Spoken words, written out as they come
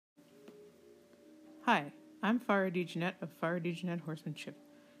Hi, I'm Farah DeJohnette of Farah DeJohnette Horsemanship,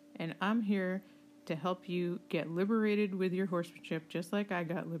 and I'm here to help you get liberated with your horsemanship just like I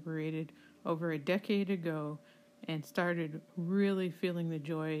got liberated over a decade ago and started really feeling the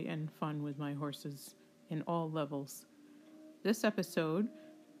joy and fun with my horses in all levels. This episode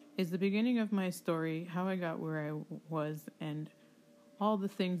is the beginning of my story, how I got where I was, and all the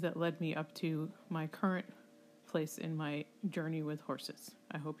things that led me up to my current place in my journey with horses.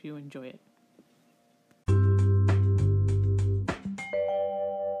 I hope you enjoy it.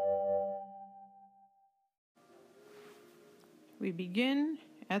 We begin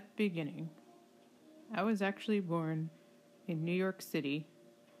at the beginning. I was actually born in New York City,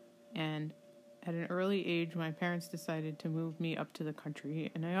 and at an early age, my parents decided to move me up to the country,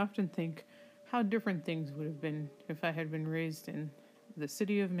 and I often think how different things would have been if I had been raised in the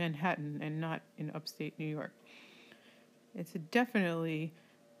city of Manhattan and not in upstate New York. It's definitely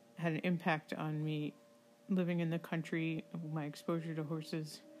had an impact on me living in the country, my exposure to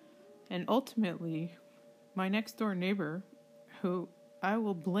horses, and ultimately, my next door neighbor, who I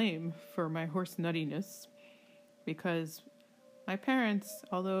will blame for my horse nuttiness, because my parents,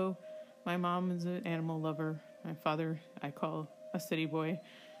 although my mom is an animal lover, my father I call a city boy,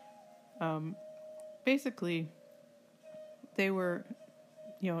 basically they were,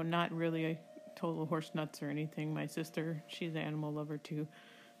 not really total horse nuts or anything. My sister, she's an animal lover too,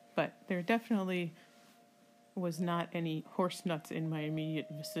 but there definitely was not any horse nuts in my immediate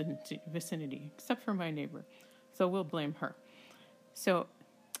vicinity, except for my neighbor. So we'll blame her. So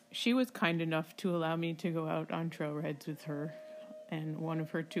she was kind enough to allow me to go out on trail rides with her and one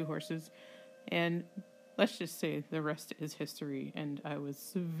of her two horses. And let's just say the rest is history. And I was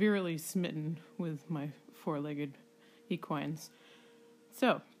severely smitten with my four-legged equines.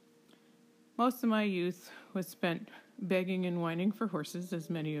 So most of my youth was spent begging and whining for horses, as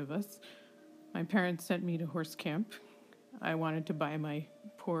many of us. My parents sent me to horse camp. I wanted to buy my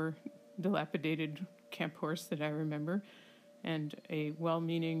poor, dilapidated camp horse that I remember. And a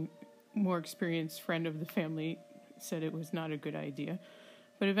well-meaning, more experienced friend of the family said it was not a good idea.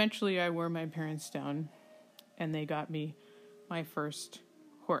 But eventually I wore my parents down, and they got me my first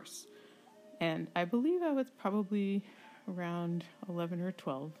horse. And I believe I was probably around 11 or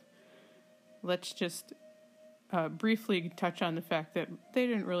 12. Let's just briefly touch on the fact that they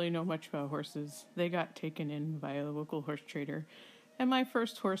didn't really know much about horses. They got taken in by a local horse trader, and my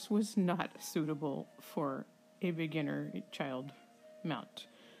first horse was not suitable for a beginner child mount.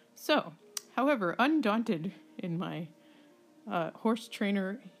 So, however, undaunted in my horse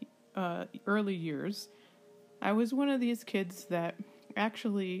trainer early years, I was one of these kids that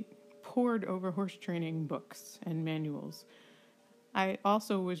actually pored over horse training books and manuals. I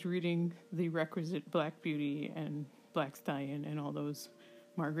also was reading the requisite Black Beauty and Black Stallion and all those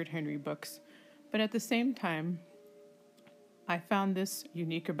Margaret Henry books. But at the same time, I found this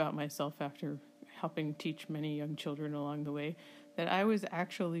unique about myself after helping teach many young children along the way, that I was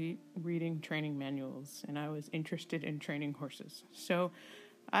actually reading training manuals and I was interested in training horses. So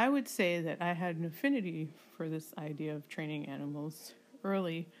I would say that I had an affinity for this idea of training animals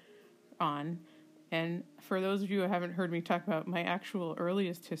early on. And for those of you who haven't heard me talk about, my actual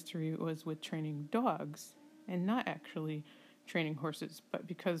earliest history was with training dogs and not actually training horses, but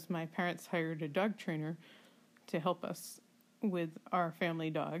because my parents hired a dog trainer to help us with our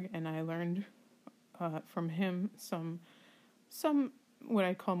family dog, and I learned from him some what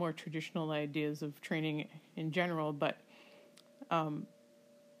I call more traditional ideas of training in general, but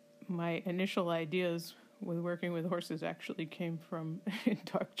my initial ideas with working with horses actually came from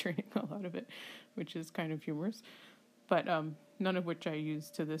dog training, a lot of it, which is kind of humorous, but none of which I use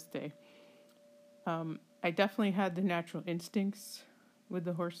to this day. I definitely had the natural instincts with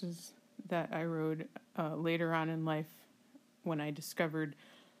the horses that I rode later on in life. When I discovered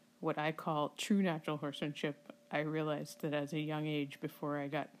what I call true natural horsemanship, I realized that as a young age, before I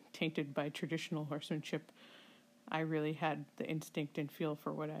got tainted by traditional horsemanship, I really had the instinct and feel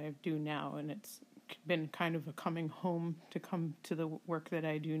for what I do now, and it's been kind of a coming home to come to the work that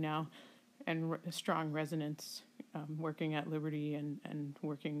I do now, and a strong resonance working at Liberate and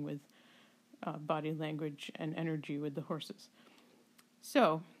working with body language and energy with the horses.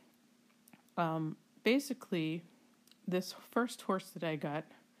 So, basically, this first horse that I got,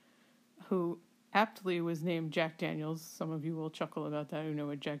 who aptly was named Jack Daniels. Some of you will chuckle about that who know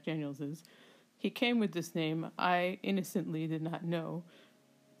what Jack Daniels is. He came with this name. I innocently did not know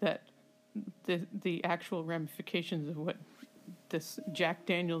that the actual ramifications of what this Jack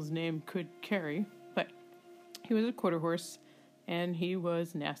Daniels name could carry, but he was a quarter horse, and he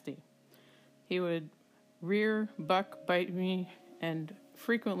was nasty. He would rear, buck, bite me, and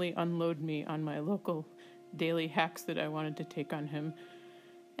frequently unload me on my local daily hacks that I wanted to take on him.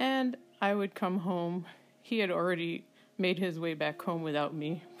 And I would come home. He had already made his way back home without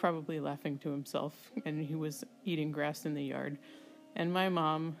me, probably laughing to himself, and he was eating grass in the yard. And my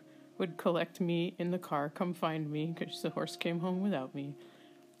mom would collect me in the car, come find me, because the horse came home without me.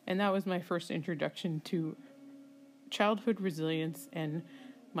 And that was my first introduction to childhood resilience and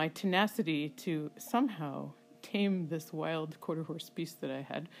my tenacity to somehow tame this wild quarter horse beast that I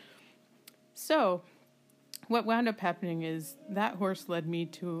had. So what wound up happening is that horse led me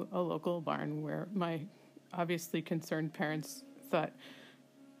to a local barn where my obviously concerned parents thought,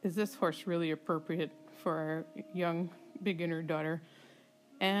 is this horse really appropriate for our young beginner daughter?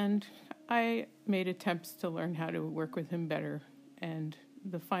 And I made attempts to learn how to work with him better. And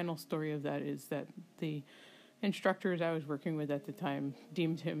the final story of that is that the instructors I was working with at the time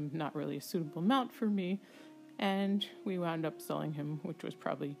deemed him not really a suitable mount for me, and we wound up selling him, which was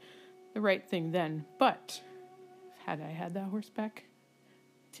probably the right thing then. But had I had that horse back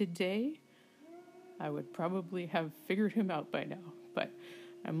today, I would probably have figured him out by now. But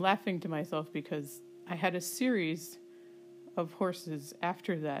I'm laughing to myself because I had a series of horses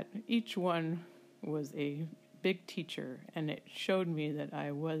after that. Each one was a big teacher, and it showed me that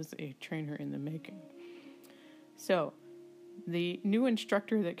I was a trainer in the making. So the new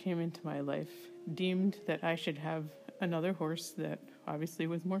instructor that came into my life deemed that I should have another horse that obviously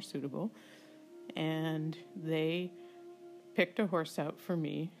was more suitable, and they picked a horse out for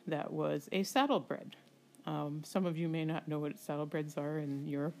me that was a saddlebred. Some of you may not know what saddlebreds are in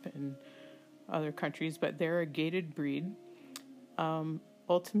Europe and other countries, but they're a gaited breed.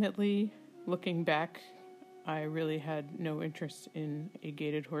 Ultimately, looking back, I really had no interest in a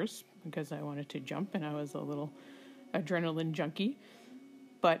gaited horse because I wanted to jump and I was a little adrenaline junkie.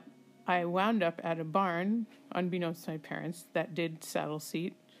 But I wound up at a barn, unbeknownst to my parents, that did saddle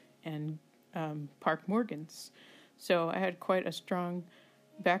seat and Park Morgans. So I had quite a strong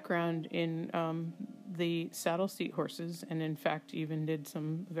background in the saddle seat horses, and in fact even did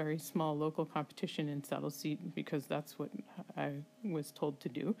some very small local competition in saddle seat because that's what I was told to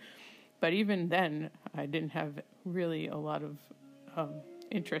do. But even then, I didn't have really a lot of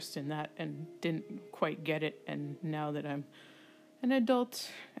interest in that and didn't quite get it. And now that I'm an adult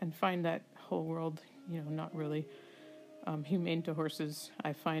and find that whole world, not really humane to horses,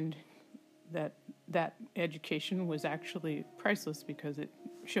 I find that education was actually priceless because it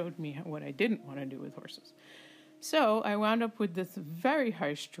showed me what I didn't want to do with horses. So I wound up with this very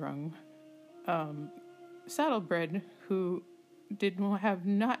high-strung saddlebred who did have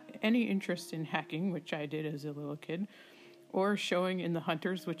not any interest in hacking, which I did as a little kid, or showing in the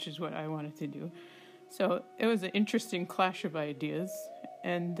hunters, which is what I wanted to do. So it was an interesting clash of ideas,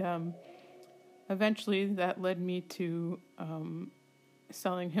 and eventually that led me to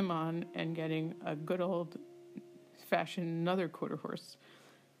selling him on and getting a good old-fashioned another quarter horse.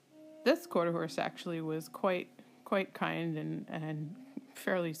 This quarter horse actually was quite kind and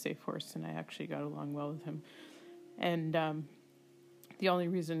fairly safe horse, and I actually got along well with him. And the only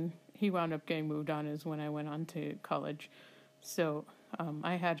reason he wound up getting moved on is when I went on to college. So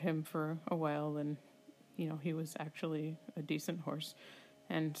I had him for a while, and he was actually a decent horse.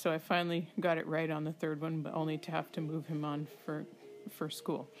 And so I finally got it right on the third one, but only to have to move him on for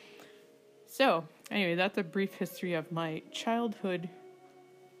school. So anyway, that's a brief history of my childhood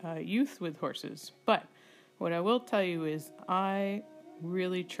youth with horses. But what I will tell you is I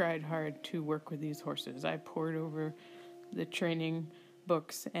really tried hard to work with these horses. I pored over the training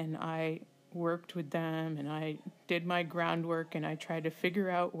books and I worked with them and I did my groundwork and I tried to figure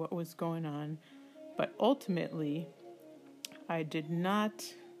out what was going on. But ultimately, I did not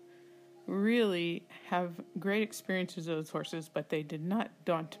really have great experiences with those horses, but they did not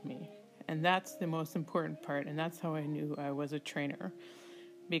daunt me. And that's the most important part, and that's how I knew I was a trainer.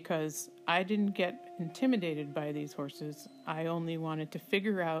 Because I didn't get intimidated by these horses. I only wanted to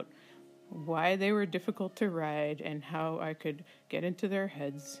figure out why they were difficult to ride and how I could get into their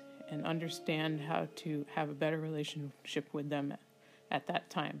heads and understand how to have a better relationship with them at that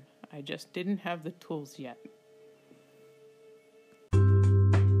time. I just didn't have the tools yet.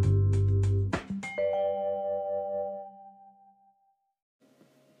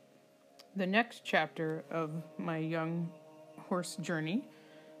 The next chapter of my young horse journey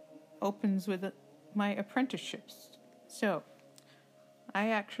opens with my apprenticeships. So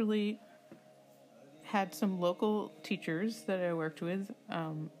I actually had some local teachers that I worked with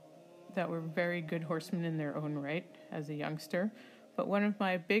that were very good horsemen in their own right as a youngster. But one of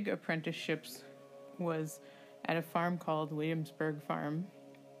my big apprenticeships was at a farm called Williamsburg Farm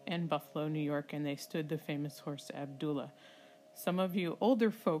in Buffalo, New York, and they stood the famous horse Abdullah. Some of you older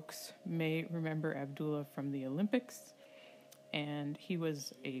folks may remember Abdullah from the Olympics, and he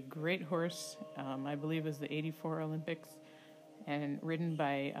was a great horse. I believe it was the '84 Olympics, and ridden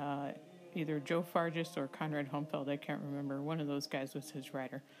by either Joe Fargis or Conrad Homfeld. I can't remember. One of those guys was his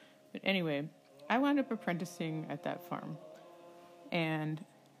rider. But anyway, I wound up apprenticing at that farm, and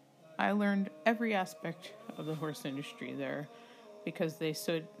I learned every aspect of the horse industry there because they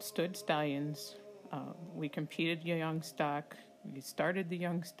stood stallions. We competed young stock. We started the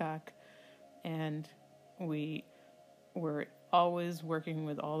young stock, and we were always working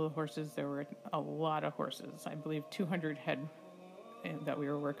with all the horses. There were a lot of horses. I believe 200 head that we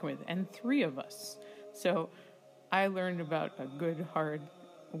were working with, and 3 of us. So I learned about a good, hard,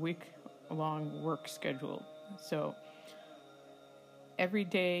 week-long work schedule. So every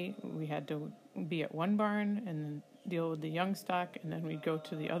day we had to be at one barn and then deal with the young stock, and then we'd go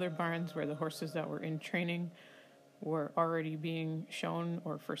to the other barns where the horses that were in training were already being shown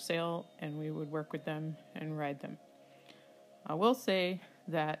or for sale, and we would work with them and ride them. I will say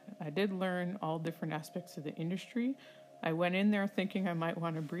that I did learn all different aspects of the industry. I went in there thinking I might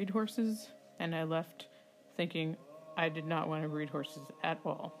want to breed horses, and I left thinking I did not want to breed horses at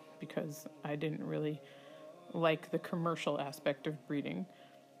all because I didn't really like the commercial aspect of breeding.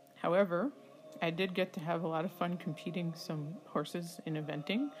 However, I did get to have a lot of fun competing some horses in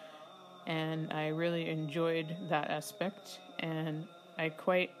eventing, and I really enjoyed that aspect, and I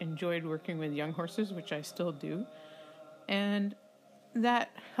quite enjoyed working with young horses, which I still do, and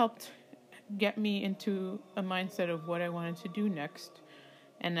that helped get me into a mindset of what I wanted to do next.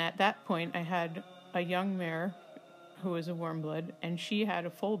 And at that point, I had a young mare who was a warm blood, and she had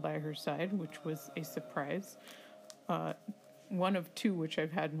a foal by her side, which was a surprise. One of 2 which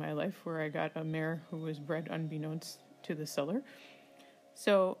I've had in my life, where I got a mare who was bred unbeknownst to the seller.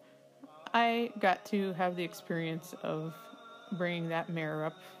 So I got to have the experience of bringing that mare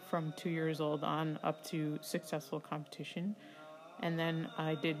up from 2 years old on up to successful competition. And then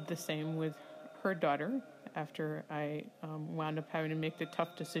I did the same with her daughter after I wound up having to make the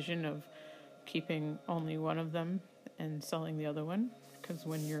tough decision of keeping only one of them and selling the other one, because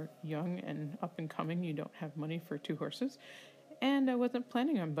when you're young and up and coming, you don't have money for 2 horses. And I wasn't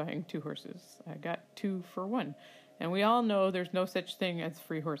planning on buying 2 horses. I got 2 for 1. And we all know there's no such thing as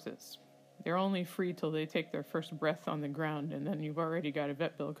free horses. They're only free till they take their first breath on the ground, and then you've already got a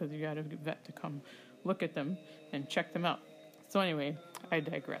vet bill because you got a vet to come look at them and check them out. So anyway, I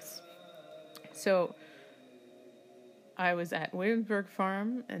digress. So I was at Williamsburg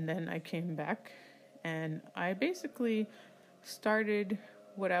Farm, and then I came back, and I basically started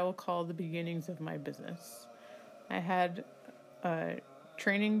what I will call the beginnings of my business. I had a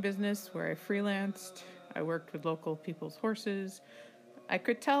training business where I freelanced. I worked with local people's horses. I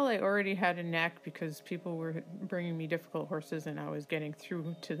could tell I already had a knack because people were bringing me difficult horses, and I was getting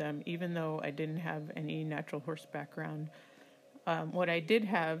through to them, even though I didn't have any natural horse background. What I did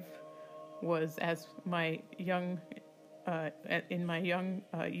have was, as my young, in my young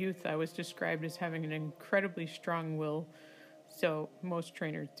youth, I was described as having an incredibly strong will. So most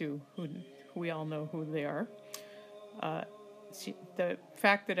trainers do. We all know who they are. The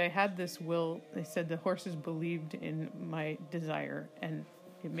fact that I had this will, they said the horses believed in my desire, and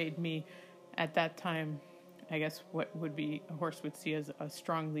it made me, at that time, I guess what would be a horse would see as a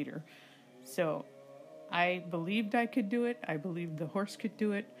strong leader. So I believed I could do it. I believed the horse could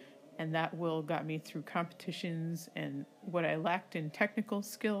do it. And that will got me through competitions, and what I lacked in technical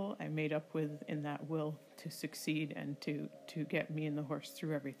skill, I made up with in that will to succeed and to get me and the horse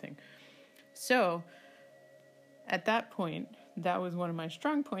through everything. So at that point, that was one of my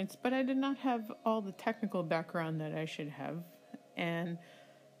strong points, but I did not have all the technical background that I should have. And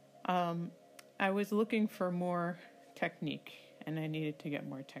I was looking for more technique, and I needed to get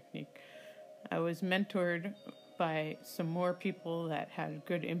more technique. I was mentored by some more people that had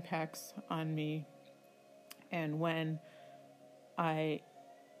good impacts on me. And when I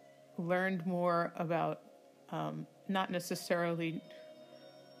learned more about not necessarily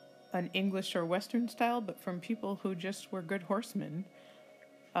an English or Western style, but from people who just were good horsemen,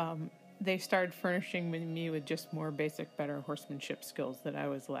 they started furnishing me with just more basic, better horsemanship skills that I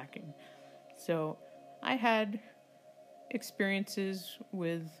was lacking. So I had experiences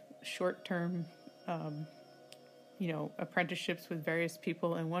with short-term apprenticeships with various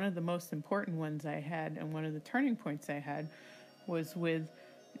people, and one of the most important ones I had, and one of the turning points I had, was with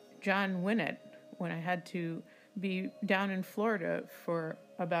John Winnett, when I had to be down in Florida for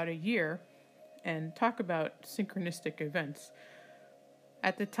about a year and talk about synchronistic events.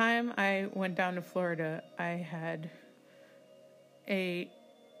 At the time I went down to Florida, I had a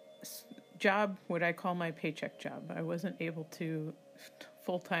job, what I call my paycheck job. I wasn't able to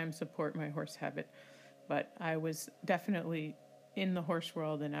full-time support my horse habit, but I was definitely in the horse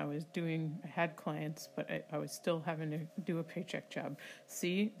world, and I had clients, but I was still having to do a paycheck job.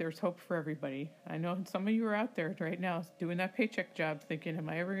 See, there's hope for everybody. I know some of you are out there right now doing that paycheck job thinking, am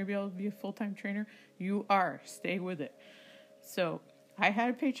I ever going to be able to be a full-time trainer? You are. Stay with it. So I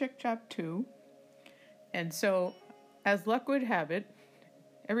had a paycheck job too. And so as luck would have it,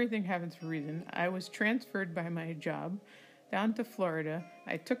 everything happens for a reason. I was transferred by my job down to Florida.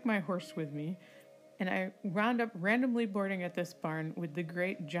 I took my horse with me, and I wound up randomly boarding at this barn with the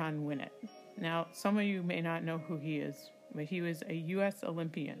great John Winnett. Now, some of you may not know who he is, but he was a U.S.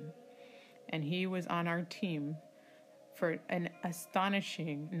 Olympian, and he was on our team for an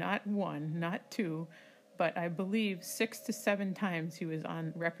astonishing, not one, not two, but I believe 6 to 7 times he was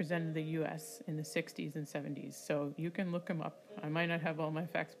represented the U.S. in the 60s and 70s. So you can look him up. I might not have all my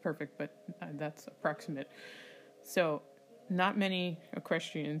facts perfect, but that's approximate. So not many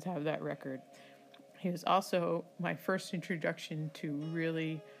equestrians have that record. He was also my first introduction to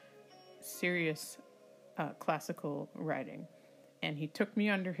really serious classical riding. And he took me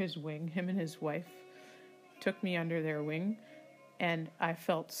under his wing, him and his wife took me under their wing, and I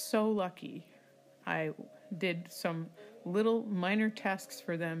felt so lucky. I did some little minor tasks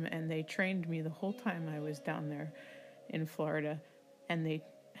for them, and they trained me the whole time I was down there in Florida, and they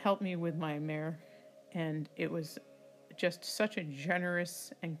helped me with my mare, and it was just such a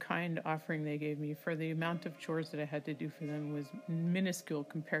generous and kind offering they gave me. For the amount of chores that I had to do for them was minuscule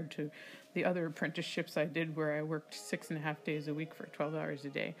compared to the other apprenticeships I did, where I worked 6.5 days a week for 12 hours a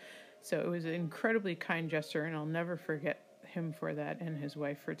day. So it was an incredibly kind gesture, and I'll never forget him for that, and his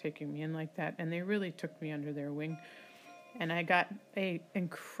wife for taking me in like that. And they really took me under their wing, and I got an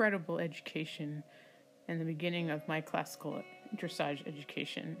incredible education in the beginning of my classical dressage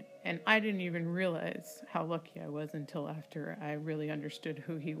education. And I didn't even realize how lucky I was until after I really understood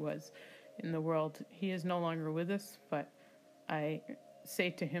who he was in the world. He is no longer with us, but I say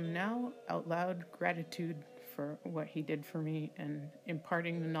to him now out loud gratitude for what he did for me and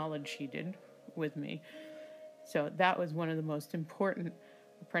imparting the knowledge he did with me. So that was one of the most important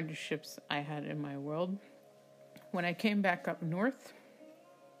apprenticeships I had in my world. When I came back up north,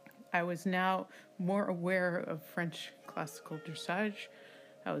 I was now more aware of French classical dressage.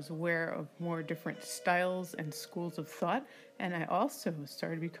 I was aware of more different styles and schools of thought, and I also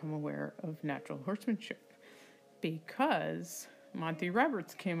started to become aware of natural horsemanship because Monty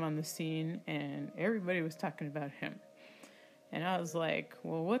Roberts came on the scene and everybody was talking about him. And I was like,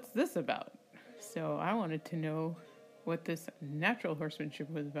 well, what's this about? So I wanted to know what this natural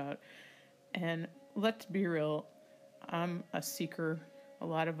horsemanship was about. And let's be real, I'm a seeker. A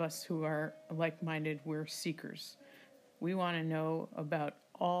lot of us who are like-minded, we're seekers. We want to know about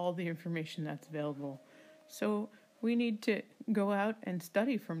all the information that's available. So we need to go out and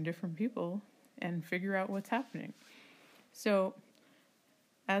study from different people and figure out what's happening. So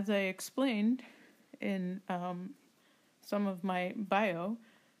as I explained in some of my bio,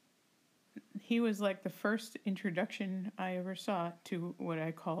 he was like the first introduction I ever saw to what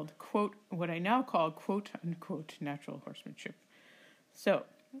I now call quote unquote natural horsemanship. So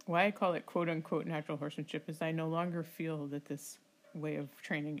why I call it quote unquote natural horsemanship is I no longer feel that this way of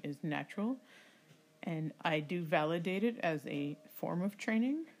training is natural, and I do validate it as a form of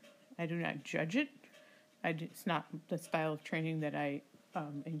training. I do not judge it. It's not the style of training that I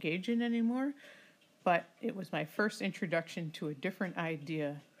engage in anymore, but it was my first introduction to a different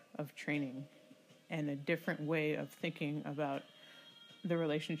idea of training and a different way of thinking about the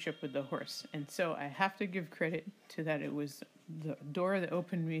relationship with the horse. And so I have to give credit to that. It was the door that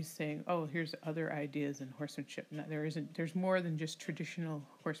opened me saying, oh, here's other ideas in horsemanship. Now, there's more than just traditional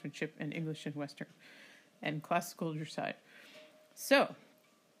horsemanship and English and Western and classical dressage. So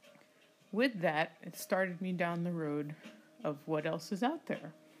with that, it started me down the road of what else is out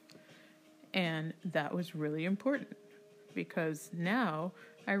there. And that was really important because now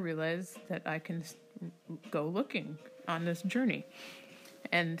I realize that I can go looking on this journey.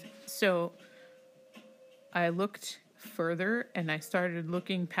 And so I looked further and I started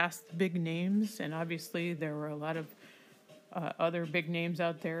looking past the big names. And obviously there were a lot of other big names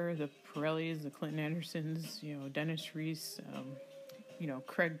out there, the Pirellis, the Clinton Andersons, Dennis Reese,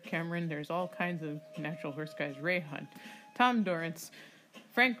 Craig Cameron. There's all kinds of natural horse guys, Ray Hunt, Tom Dorrance,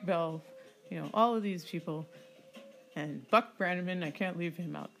 Frank Bell, all of these people. And Buck Brannaman, I can't leave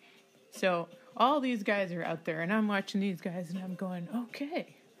him out. So all these guys are out there, and I'm watching these guys, and I'm going,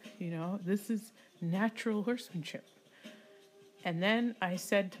 okay, this is natural horsemanship. And then I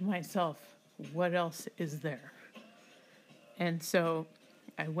said to myself, what else is there? And so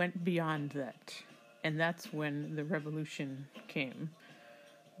I went beyond that. And that's when the revolution came,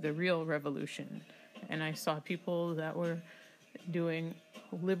 the real revolution. And I saw people that were doing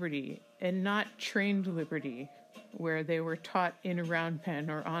liberty, and not trained liberty, where they were taught in a round pen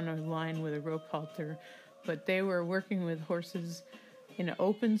or on a line with a rope halter, but they were working with horses in an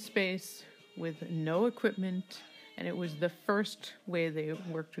open space with no equipment, and it was the first way they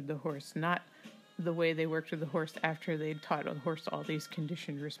worked with the horse, not the way they worked with the horse after they'd taught the horse all these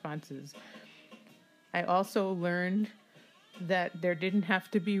conditioned responses. I also learned that there didn't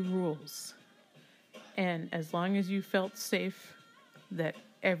have to be rules, and as long as you felt safe, that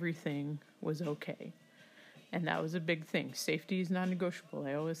everything was okay. And that was a big thing. Safety is non-negotiable.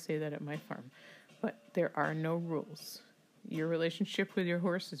 I always say that at my farm. But there are no rules. Your relationship with your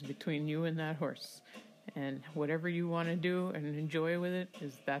horse is between you and that horse. And whatever you want to do and enjoy with it,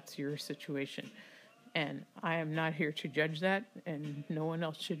 that's your situation. And I am not here to judge that, and no one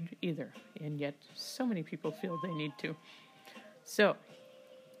else should either. And yet so many people feel they need to. So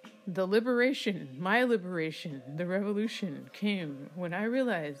the liberation, my liberation, the revolution came when I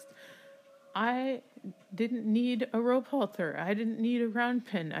realized I didn't need a rope halter. I didn't need a round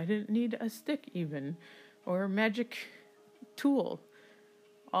pen. I didn't need a stick even, or a magic tool.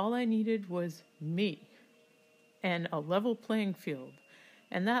 All I needed was me and a level playing field.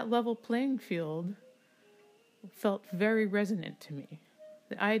 And that level playing field felt very resonant to me.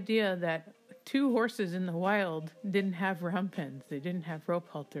 The idea that two horses in the wild didn't have round pens. They didn't have rope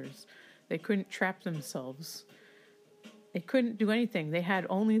halters. They couldn't trap themselves. They couldn't do anything. They had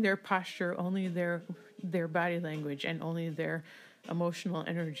only their posture, only their body language, and only their emotional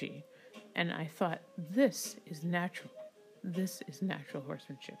energy. And I thought, this is natural. This is natural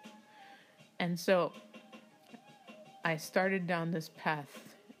horsemanship. And so I started down this path,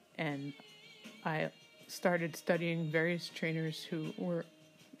 and I started studying various trainers who were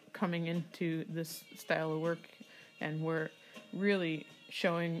coming into this style of work and were really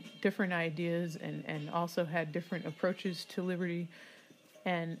showing different ideas and also had different approaches to liberty.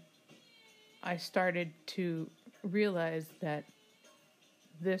 And I started to realize that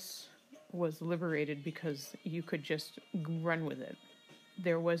this was liberated because you could just run with it.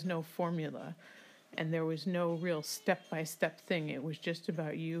 There was no formula, and there was no real step-by-step thing. It was just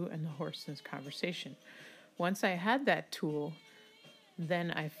about you and the horse in this conversation. Once I had that tool,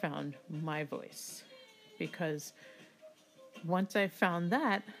 then I found my voice, because once I found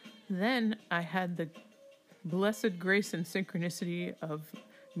that, then I had the blessed grace and synchronicity of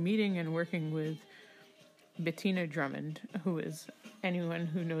meeting and working with Bettina Drummond, who is, anyone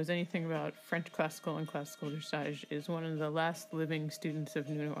who knows anything about French classical and classical dressage, is one of the last living students of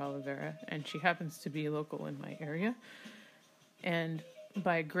Nuno Oliveira, and she happens to be local in my area. And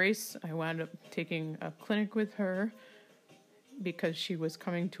by grace, I wound up taking a clinic with her because she was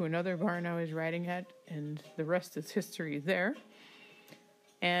coming to another barn I was riding at, and the rest is history there.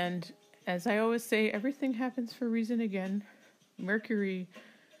 And as I always say, everything happens for a reason again. Mercury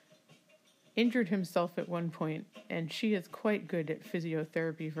injured himself at one point, and she is quite good at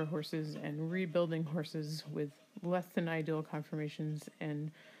physiotherapy for horses and rebuilding horses with less than ideal conformations, and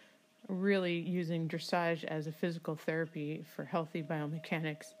really using dressage as a physical therapy for healthy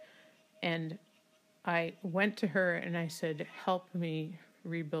biomechanics. And I went to her and I said, help me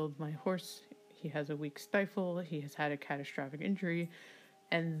rebuild my horse. He has a weak stifle. He has had a catastrophic injury.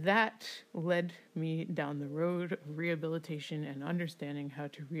 And that led me down the road of rehabilitation and understanding how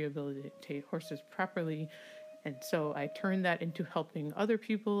to rehabilitate horses properly. And so I turned that into helping other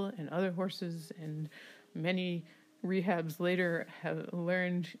people and other horses. And many rehabs later have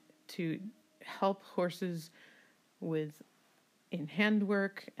learned to help horses in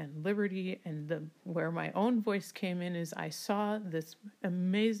handwork and liberty. And where my own voice came in is I saw this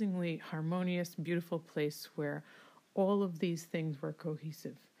amazingly harmonious, beautiful place where all of these things were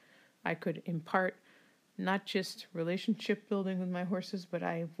cohesive. I could impart not just relationship building with my horses, but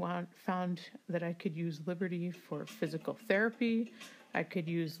I found that I could use liberty for physical therapy. I could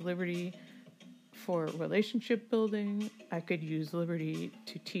use liberty for relationship building. I could use liberty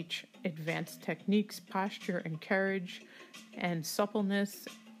to teach advanced techniques, posture and carriage, and suppleness.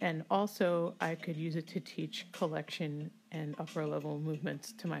 And also I could use it to teach collection and upper level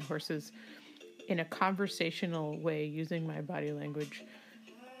movements to my horses in a conversational way, using my body language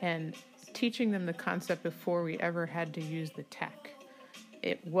and teaching them the concept before we ever had to use the tack.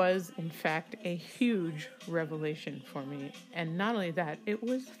 It was, in fact, a huge revelation for me. And not only that, it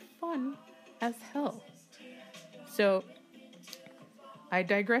was fun as hell. So I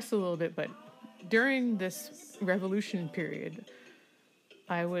digress a little bit, but during this revolution period,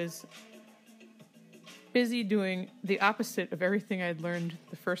 I was busy doing the opposite of everything I'd learned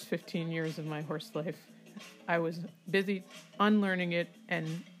the first 15 years of my horse life. I was busy unlearning it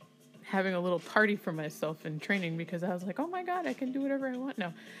and having a little party for myself in training because I was like, oh my God, I can do whatever I want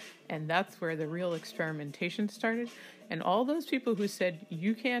now. And that's where the real experimentation started. And all those people who said,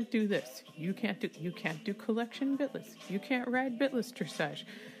 you can't do this, you can't do collection bitless, you can't ride bitless dressage,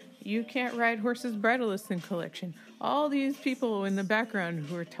 you can't ride horses bridleless in collection. All these people in the background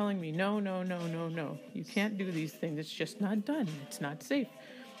who are telling me, no, you can't do these things. It's just not done. It's not safe.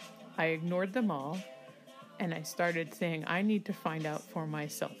 I ignored them all. And I started saying, I need to find out for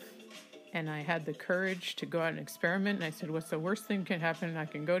myself. And I had the courage to go out and experiment. And I said, what's the worst thing can happen? I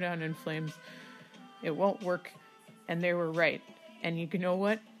can go down in flames. It won't work. And they were right. And you know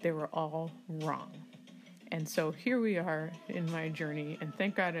what? They were all wrong. And so here we are in my journey. And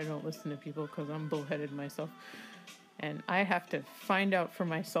thank God I don't listen to people because I'm bullheaded myself. And I have to find out for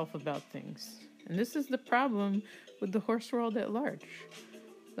myself about things. And this is the problem with the horse world at large.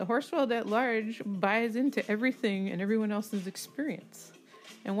 The horse world at large buys into everything and everyone else's experience.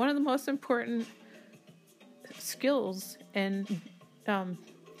 And one of the most important skills and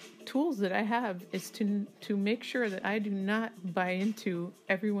tools that I have is to make sure that I do not buy into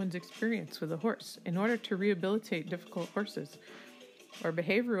everyone's experience with a horse. In order to rehabilitate difficult horses or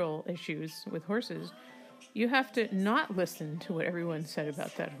behavioral issues with horses, you have to not listen to what everyone said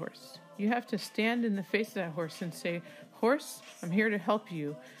about that horse. You have to stand in the face of that horse and say, horse, I'm here to help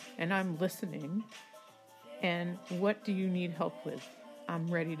you, and I'm listening. And what do you need help with? I'm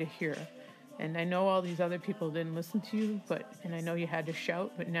ready to hear. And I know all these other people didn't listen to you, and I know you had to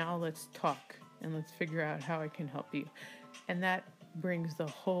shout, but now let's talk and let's figure out how I can help you. And that brings the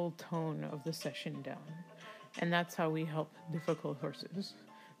whole tone of the session down. And that's how we help difficult horses.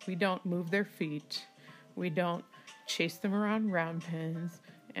 We don't move their feet. We don't chase them around round pens,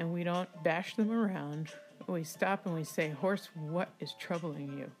 and we don't bash them around. We stop and we say, horse, what is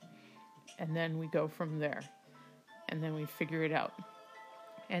troubling you? And then we go from there. And then we figure it out.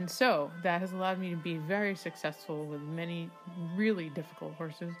 And so that has allowed me to be very successful with many really difficult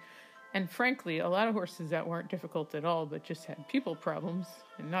horses. And frankly, a lot of horses that weren't difficult at all, but just had people problems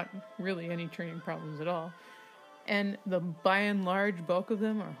and not really any training problems at all. And the by and large bulk of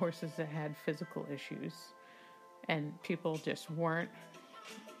them are horses that had physical issues. And people just weren't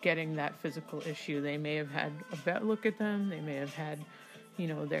getting that physical issue. They may have had a vet look at them. They may have had,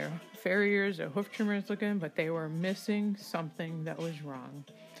 their farriers or hoof trimmers look at them, but they were missing something that was wrong.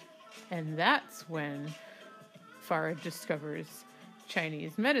 And that's when Farah discovers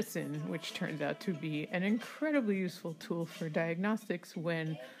Chinese medicine, which turns out to be an incredibly useful tool for diagnostics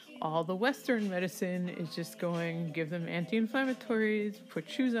when all the Western medicine is just going, give them anti-inflammatories, put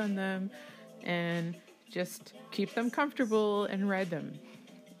shoes on them, and just keep them comfortable and ride them.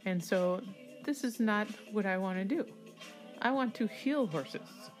 And so this is not what I want to do. I want to heal horses.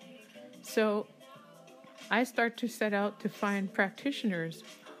 So I start to set out to find practitioners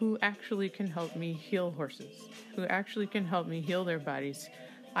who actually can help me heal horses, who actually can help me heal their bodies.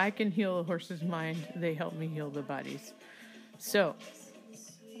 I can heal a horse's mind. They help me heal the bodies. So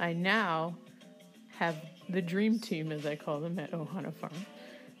I now have the dream team, as I call them, at Ohana Farm.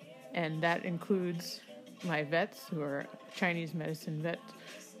 And that includes my vets, who are Chinese medicine vets.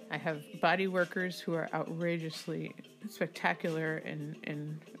 I have body workers who are outrageously spectacular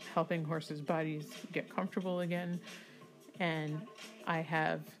in helping horses' bodies get comfortable again. And I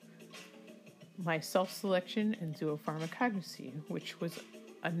have my self-selection and zoopharmacognosy, which was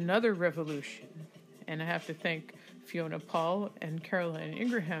another revolution. And I have to thank Fiona Paul and Caroline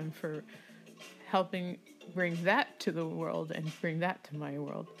Ingraham for helping bring that to the world and bring that to my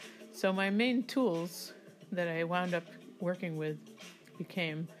world. So my main tools that I wound up working with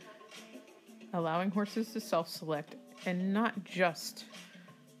became allowing horses to self-select, and not just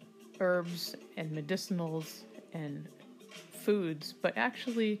herbs and medicinals and foods, but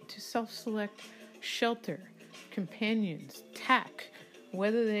actually to self-select shelter, companions, tack,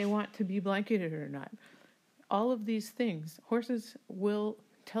 whether they want to be blanketed or not. All of these things, horses will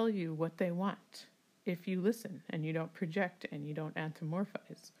tell you what they want if you listen and you don't project and you don't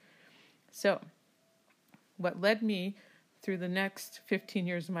anthropomorphize. So, what led me through the next 15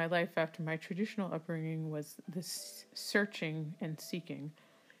 years of my life after my traditional upbringing was this searching and seeking.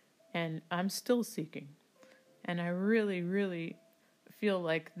 And I'm still seeking. And I really, really feel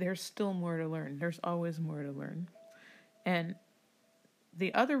like there's still more to learn. There's always more to learn. And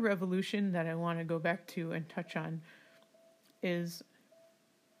the other revolution that I want to go back to and touch on is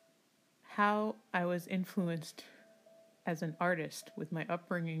how I was influenced as an artist with my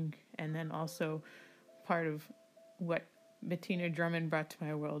upbringing, and then also part of what Bettina Drummond brought to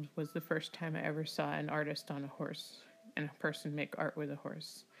my world was the first time I ever saw an artist on a horse and a person make art with a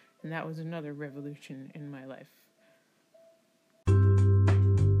horse. And that was another revolution in my life.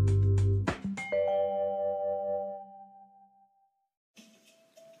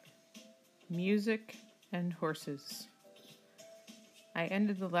 Music and horses. I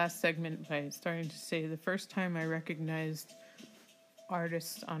ended the last segment by starting to say the first time I recognized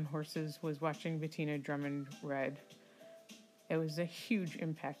artists on horses was watching Bettina Drummond ride. It was a huge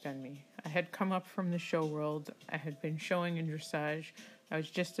impact on me. I had come up from the show world. I had been showing in dressage. I was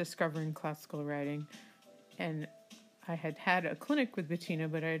just discovering classical riding. And I had had a clinic with Bettina,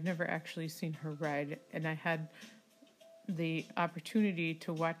 but I had never actually seen her ride. And I had the opportunity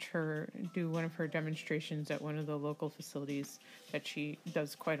to watch her do one of her demonstrations at one of the local facilities that she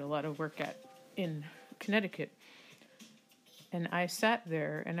does quite a lot of work at in Connecticut. And I sat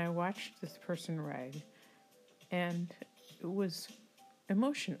there and I watched this person ride, and it was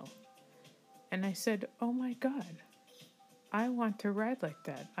emotional. And I said, oh my God, I want to ride like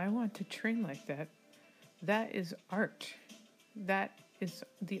that. I want to train like that. That is art. That is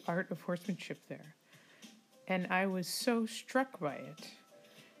the art of horsemanship there. And I was so struck by it.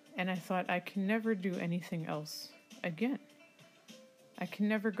 And I thought, I can never do anything else again. I can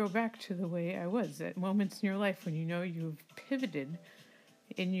never go back to the way I was at moments in your life when you know you've pivoted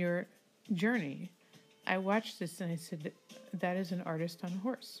in your journey. I watched this and I said, that is an artist on a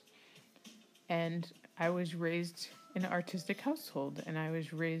horse. And I was raised in an artistic household, and I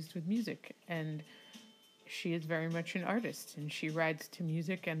was raised with music. And she is very much an artist, and she rides to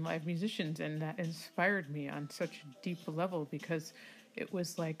music and live musicians, and that inspired me on such a deep level, because it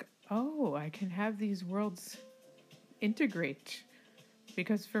was like, oh, I can have these worlds integrate.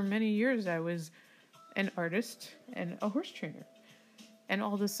 Because for many years I was an artist and a horse trainer, and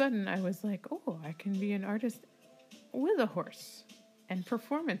all of a sudden I was like, oh, I can be an artist with a horse and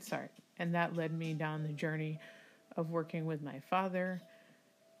performance art. And that led me down the journey of working with my father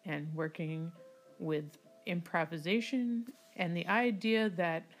and working with improvisation, and the idea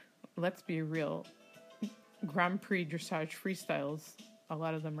that, let's be real, Grand Prix dressage freestyles, a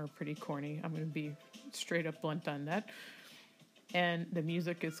lot of them are pretty corny. I'm going to be straight up blunt on that. And the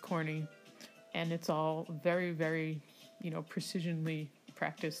music is corny, and it's all very, very, precisionally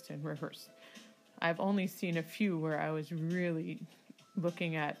practiced and rehearsed. I've only seen a few where I was really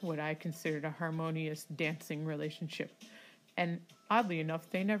looking at what I considered a harmonious dancing relationship. And oddly enough,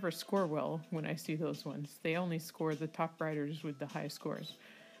 they never score well when I see those ones. They only score the top riders with the highest scores.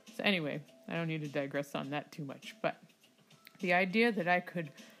 So anyway, I don't need to digress on that too much. But the idea that I could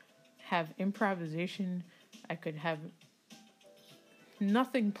have improvisation, I could have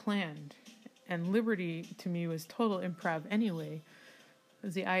nothing planned, and Liberty to me was total improv anyway,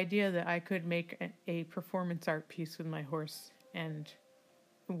 was the idea that I could make a performance art piece with my horse, and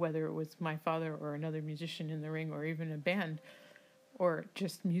whether it was my father or another musician in the ring or even a band or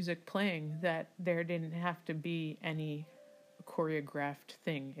just music playing, that there didn't have to be any choreographed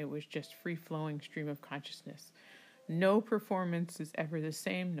thing. It was just free-flowing stream of consciousness. No performance is ever the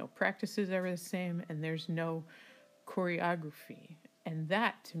same, no practice is ever the same, and there's no choreography. And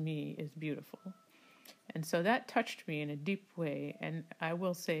that, to me, is beautiful. And so that touched me in a deep way, and I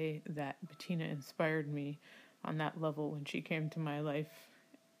will say that Bettina inspired me on that level when she came to my life.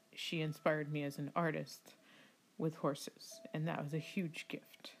 She inspired me as an artist with horses, and that was a huge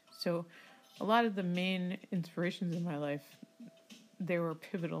gift. So a lot of the main inspirations in my life, they were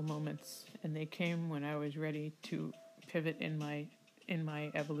pivotal moments, and they came when I was ready to pivot in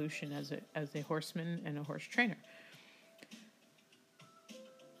my evolution as a horseman and a horse trainer.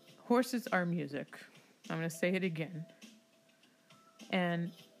 Horses are music. I'm going to say it again.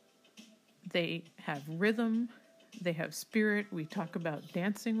 And they have rhythm. They have spirit. We talk about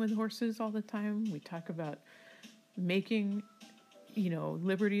dancing with horses all the time. We talk about making,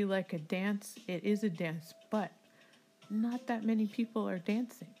 Liberty like a dance. It is a dance, but not that many people are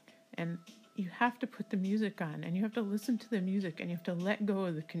dancing. And you have to put the music on, and you have to listen to the music, and you have to let go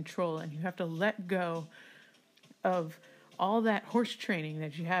of the control, and you have to let go of all that horse training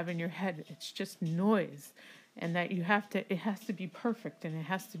that you have in your head. It's just noise. And that it has to be perfect, and it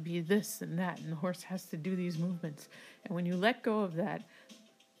has to be this and that, and the horse has to do these movements. And when you let go of that,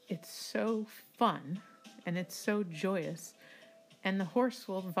 it's so fun, and it's so joyous, and the horse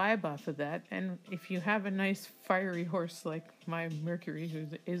will vibe off of that. And if you have a nice fiery horse like my Mercury, who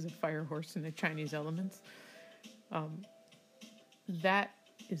is a fire horse in the Chinese elements, that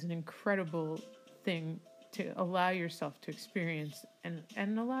is an incredible thing to allow yourself to experience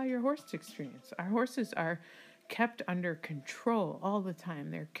and allow your horse to experience. Our horses are kept under control all the time.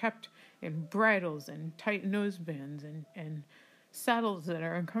 They're kept in bridles and tight nosebands and saddles that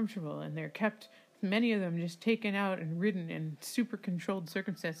are uncomfortable, and they're kept, many of them, just taken out and ridden in super controlled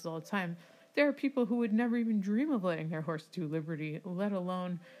circumstances all the time. There are people who would never even dream of letting their horse do liberty, let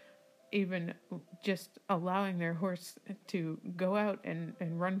alone even just allowing their horse to go out and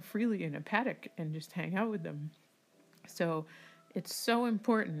run freely in a paddock and just hang out with them. So it's so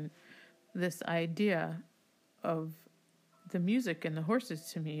important, this idea of the music and the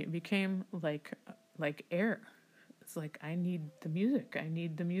horses. To me, it became like air. It's like, I need the music. I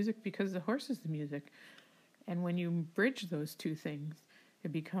need the music because the horse is the music. And when you bridge those two things,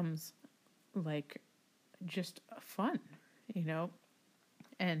 it becomes like just fun, you know?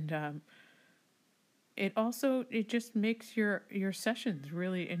 And it just makes your sessions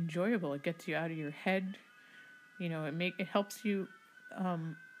really enjoyable. It gets you out of your head. You know, it helps you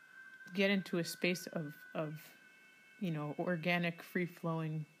get into a space of you know, organic,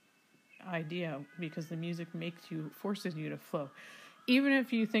 free-flowing idea, because the music forces you to flow. Even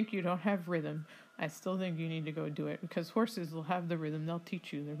if you think you don't have rhythm, I still think you need to go do it, because horses will have the rhythm. They'll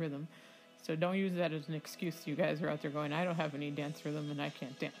teach you the rhythm. So don't use that as an excuse. You guys are out there going, I don't have any dance rhythm and I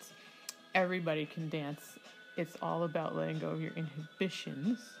can't dance. Everybody can dance. It's all about letting go of your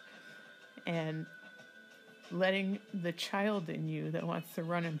inhibitions and letting the child in you that wants to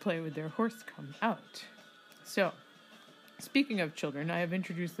run and play with their horse come out. So, speaking of children, I have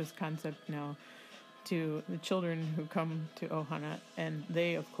introduced this concept now to the children who come to Ohana, and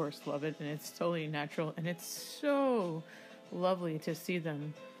they, of course, love it, and it's totally natural, and it's so lovely to see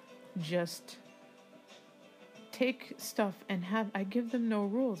them just take stuff and I give them no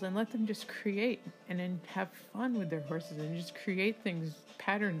rules and let them just create and then have fun with their horses and just create things,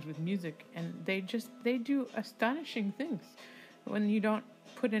 patterns with music, and they do astonishing things when you don't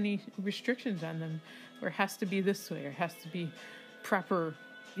put any restrictions on them, or it has to be this way, or it has to be proper,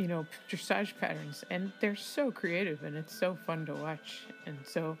 you know, dressage patterns, and they're so creative and it's so fun to watch. And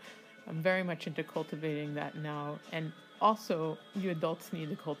so I'm very much into cultivating that now, and also you adults need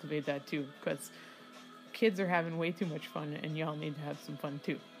to cultivate that too, because kids are having way too much fun and y'all need to have some fun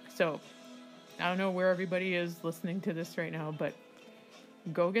too. So I don't know where everybody is listening to this right now, but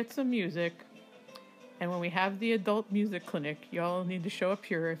go get some music. And when we have the adult music clinic, y'all need to show up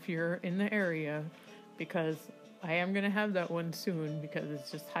here if you're in the area, because I am going to have that one soon, because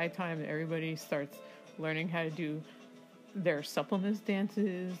it's just high time that everybody starts learning how to do their supplements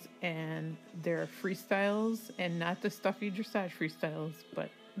dances and their freestyles, and not the stuffy dressage freestyles, but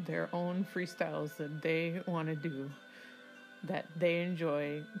their own freestyles that they want to do, that they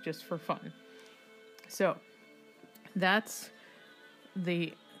enjoy just for fun. So that's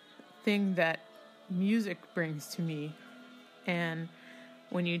the thing that music brings to me. And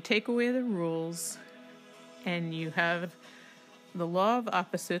when you take away the rules and you have the law of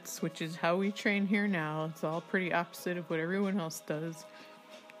opposites, which is how we train here now, it's all pretty opposite of what everyone else does,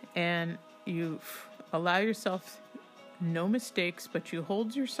 and you allow yourself no mistakes, but you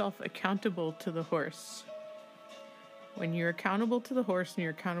hold yourself accountable to the horse. When you're accountable to the horse and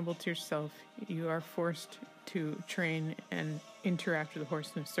you're accountable to yourself, you are forced to train and interact with the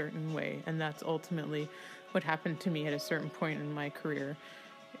horse in a certain way. And that's ultimately what happened to me at a certain point in my career,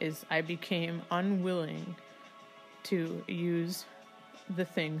 is I became unwilling to use the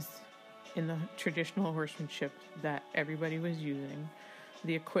things in the traditional horsemanship that everybody was using,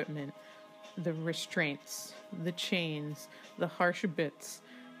 the equipment, the restraints, the chains, the harsh bits.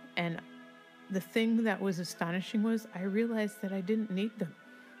 And the thing that was astonishing was I realized that I didn't need them.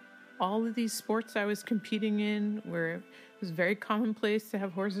 All of these sports I was competing in, where it was very commonplace to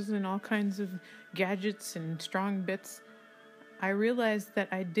have horses and all kinds of gadgets and strong bits, I realized that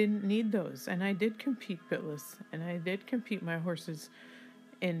I didn't need those. And I did compete bitless, and I did compete my horses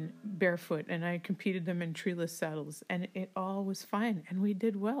in barefoot, and I competed them in treeless saddles, and it all was fine, and we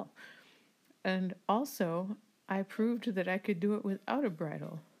did well. And also, I proved that I could do it without a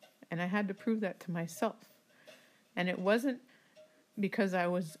bridle, and I had to prove that to myself. And it wasn't because I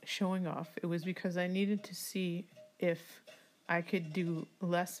was showing off. It was because I needed to see if I could do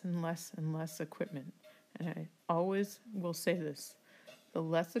less and less and less equipment. And I always will say this: the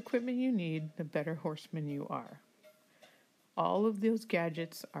less equipment you need, the better horseman you are. All of those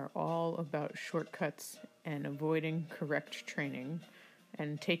gadgets are all about shortcuts and avoiding correct training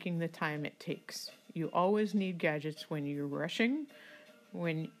and taking the time it takes. You always need gadgets when you're rushing,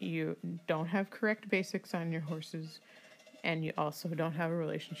 when you don't have correct basics on your horses, and you also don't have a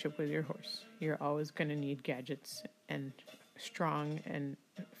relationship with your horse. You're always going to need gadgets and strong and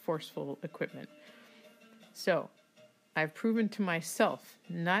forceful equipment. So I've proven to myself,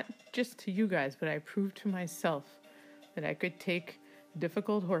 not just to you guys, but I proved to myself that I could take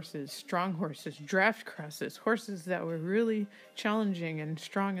difficult horses, strong horses, draft crosses, horses that were really challenging and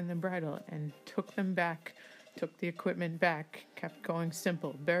strong in the bridle, and took them back, took the equipment back, kept going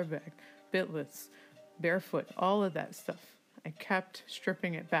simple, bareback, bitless, barefoot, all of that stuff. I kept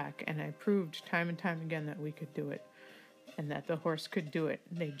stripping it back, and I proved time and time again that we could do it, and that the horse could do it.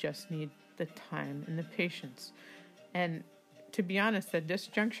 They just need the time and the patience. And to be honest, at this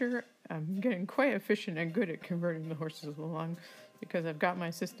juncture, I'm getting quite efficient and good at converting the horses along, because I've got my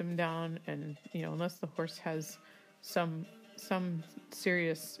system down, and, unless the horse has some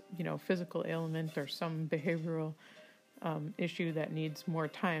serious, physical ailment or some behavioral issue that needs more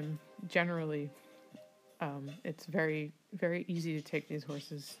time, generally, it's very, very easy to take these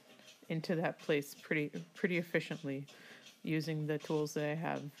horses into that place pretty efficiently, using the tools that I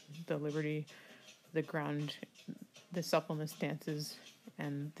have, the Liberty, the ground, the suppleness stances,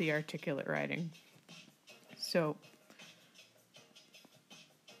 and the articulate riding. So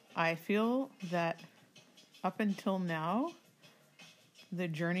I feel that up until now, the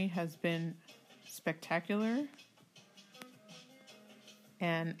journey has been spectacular,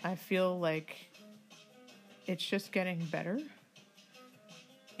 and I feel like it's just getting better.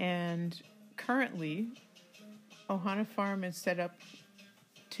 And currently, Ohana Farm is set up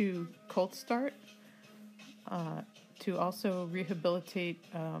to colt start, to also rehabilitate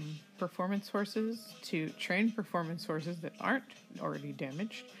performance horses, to train performance horses that aren't already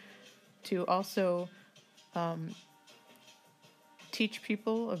damaged, to also teach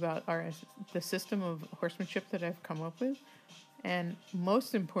people about the system of horsemanship that I've come up with, and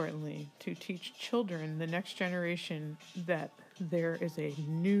most importantly, to teach children, the next generation, that there is a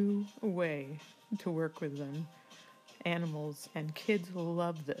new way to work with them, animals, and kids will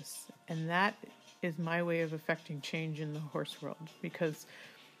love this. And that is my way of affecting change in the horse world, because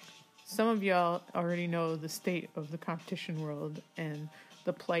some of y'all already know the state of the competition world and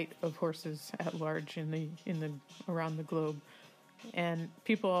the plight of horses at large in the around the globe. And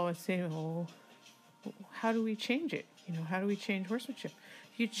people always say, "Oh, how do we change it? How do we change horsemanship?"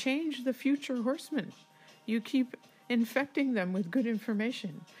 You change the future horsemen. You keep infecting them with good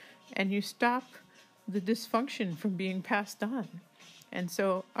information, and you stop the dysfunction from being passed on. And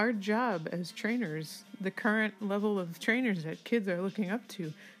so our job as trainers, the current level of trainers that kids are looking up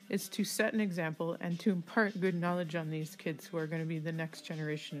to, is to set an example and to impart good knowledge on these kids who are going to be the next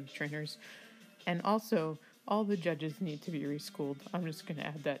generation of trainers. And also, all the judges need to be reschooled. I'm just going to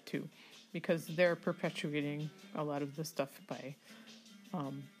add that too, because they're perpetuating a lot of the stuff by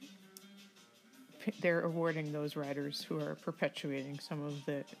they're awarding those riders who are perpetuating some of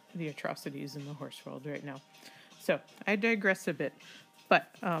the atrocities in the horse world right now. So I digress a bit,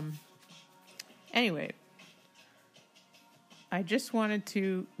 but anyway, I just wanted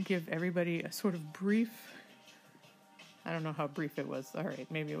to give everybody a sort of brief, I don't know how brief it was. All right,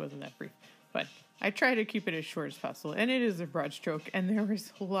 maybe it wasn't that brief, but I try to keep it as short as possible, and it is a broad stroke, and there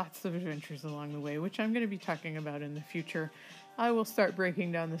was lots of adventures along the way, which I'm going to be talking about in the future. I will start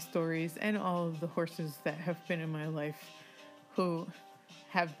breaking down the stories and all of the horses that have been in my life who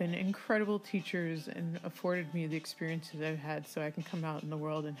have been incredible teachers and afforded me the experiences I've had, so I can come out in the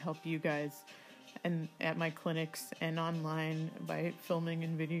world and help you guys, and at my clinics and online by filming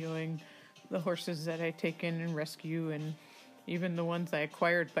and videoing the horses that I take in and rescue, and even the ones I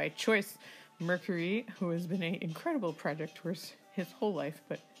acquired by choice. Mercury, who has been an incredible project horse his whole life,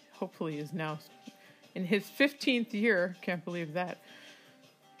 but hopefully is now in his 15th year, can't believe that,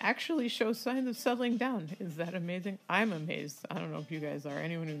 actually shows signs of settling down. Is that amazing? I'm amazed. I don't know if you guys are.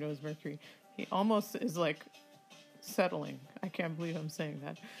 Anyone who knows Mercury, he almost is like settling. I can't believe I'm saying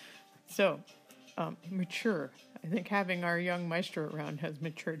that. So, mature. I think having our young maestro around has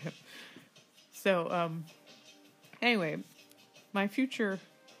matured him. So, anyway, my future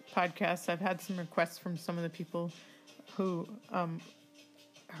podcasts, I've had some requests from some of the people who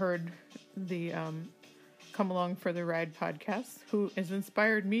heard the Come Along for the Ride podcast, who has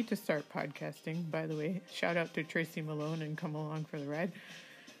inspired me to start podcasting, by the way. Shout out to Tracy Malone and Come Along for the Ride.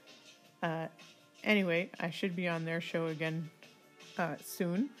 Anyway, I should be on their show again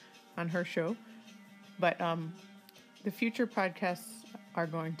soon, on her show. But the future podcasts are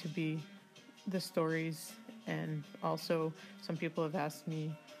going to be the stories, and also some people have asked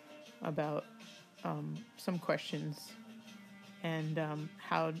me about some questions and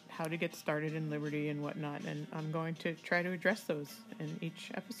how to get started in Liberty and whatnot, and I'm going to try to address those in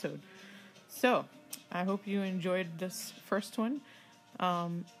each episode. So I hope you enjoyed this first one.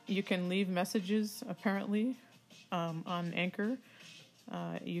 You can leave messages apparently on Anchor.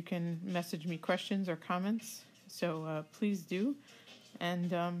 You can message me questions or comments, So please do.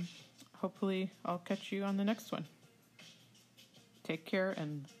 And hopefully I'll catch you on the next one. Take care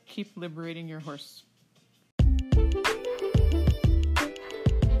and keep liberating your horse.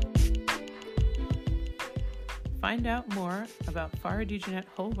 Find out more about Farah DeJohnette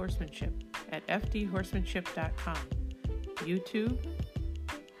Whole Horsemanship at fdhorsemanship.com, YouTube,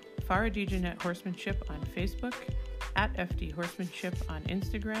 Farah DeJohnette Horsemanship on Facebook, at FD Horsemanship on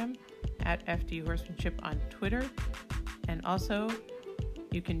Instagram, at FD Horsemanship on Twitter, and also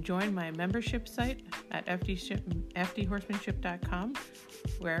you can join my membership site at fdhorsemanship.com,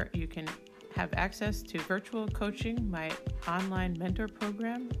 where you can have access to virtual coaching, my online mentor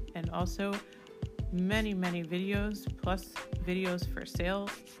program, and also many videos, plus videos for sale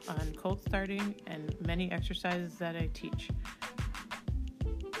on colt starting and many exercises that I teach.